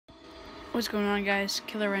What's going on, guys?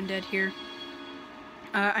 Killer Undead here.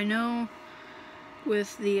 I know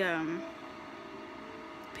with the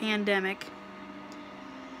pandemic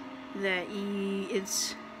that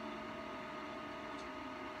it's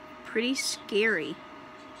pretty scary.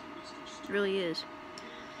 It really is.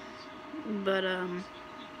 But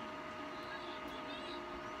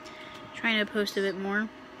trying to post a bit more.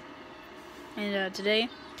 And today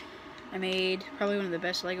I made probably one of the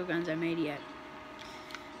best Lego guns I made yet.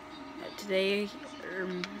 Today,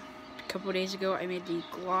 a couple of days ago, I made the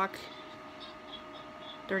Glock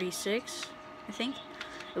 36, I think.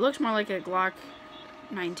 It looks more like a Glock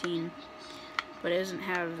 19, but it doesn't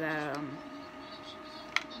have that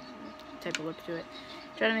type of look to it.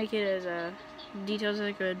 Try to make it as detailed as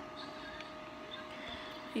I could.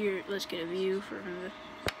 Here, let's get a view from the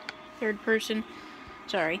third person.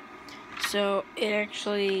 Sorry. So, it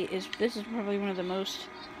actually is, this is probably one of the most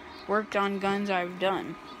worked on guns I've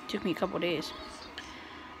done. Took me a couple days,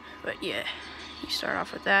 but yeah, you start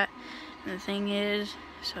off with that, and the thing is,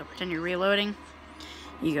 so pretend you're reloading,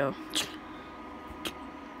 you go,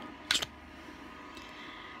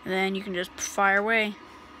 and then you can just fire away.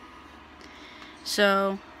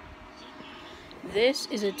 So this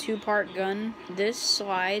is a two-part gun. This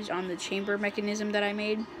slides on the chamber mechanism that I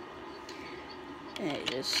made, and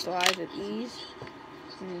it just slides with ease,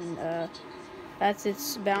 and that's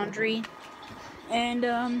its boundary. And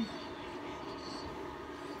I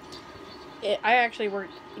actually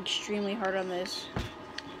worked extremely hard on this,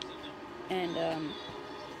 and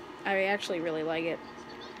I actually really like it.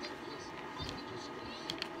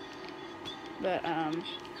 But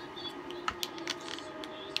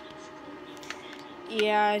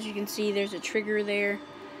yeah, as you can see, there's a trigger there.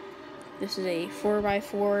 This is a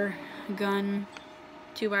 4x4 gun,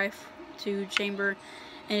 2x2 chamber,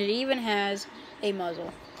 and it even has a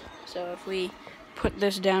muzzle. So if we put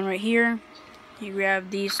this down right here, you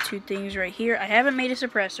grab these two things right here. I haven't made a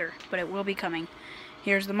suppressor, but it will be coming.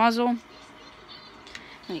 Here's the muzzle.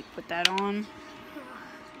 Let me put that on.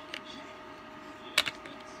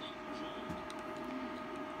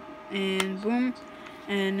 And boom.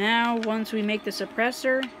 And now once we make the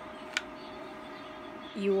suppressor,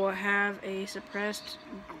 you will have a suppressed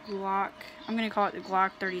Glock. I'm going to call it the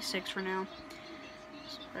Glock 36 for now.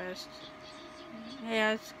 Suppressed.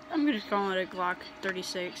 Yeah, I'm going to call it a Glock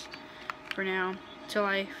 36 for now, till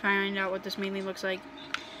I find out what this mainly looks like.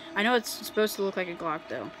 I know it's supposed to look like a Glock,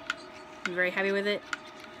 though. I'm very happy with it.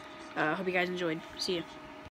 Hope you guys enjoyed. See ya.